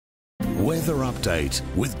Weather update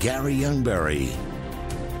with Garry Youngberry.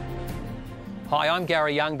 Hi, I'm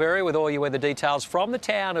Garry Youngberry with all your weather details from the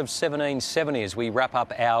town of 1770 as we wrap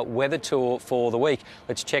up our weather tour for the week.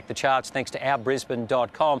 Let's check the charts thanks to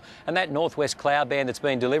ourbrisbane.com, and that northwest cloud band that's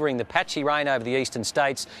been delivering the patchy rain over the eastern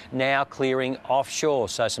states now clearing offshore,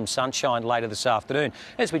 so some sunshine later this afternoon.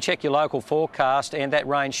 As we check your local forecast, and that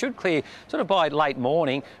rain should clear sort of by late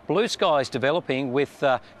morning. Blue skies developing with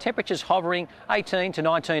temperatures hovering 18 to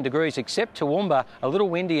 19 degrees, except Toowoomba, a little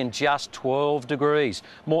windy and just 12 degrees.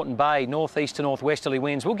 Moreton Bay, northeast to northwesterly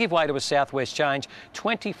winds will give way to a southwest change,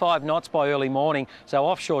 25 knots by early morning, so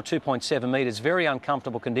offshore 2.7 metres, very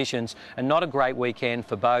uncomfortable conditions and not a great weekend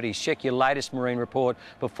for boaties. Check your latest marine report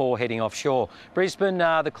before heading offshore. Brisbane,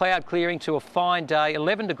 the cloud clearing to a fine day,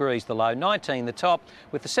 11 degrees the low, 19 the top,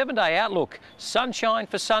 with the 7-day outlook. Sunshine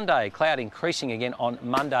for Sunday, cloud increasing again on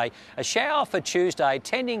Monday, a shower for Tuesday,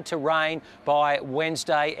 tending to rain by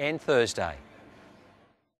Wednesday and Thursday.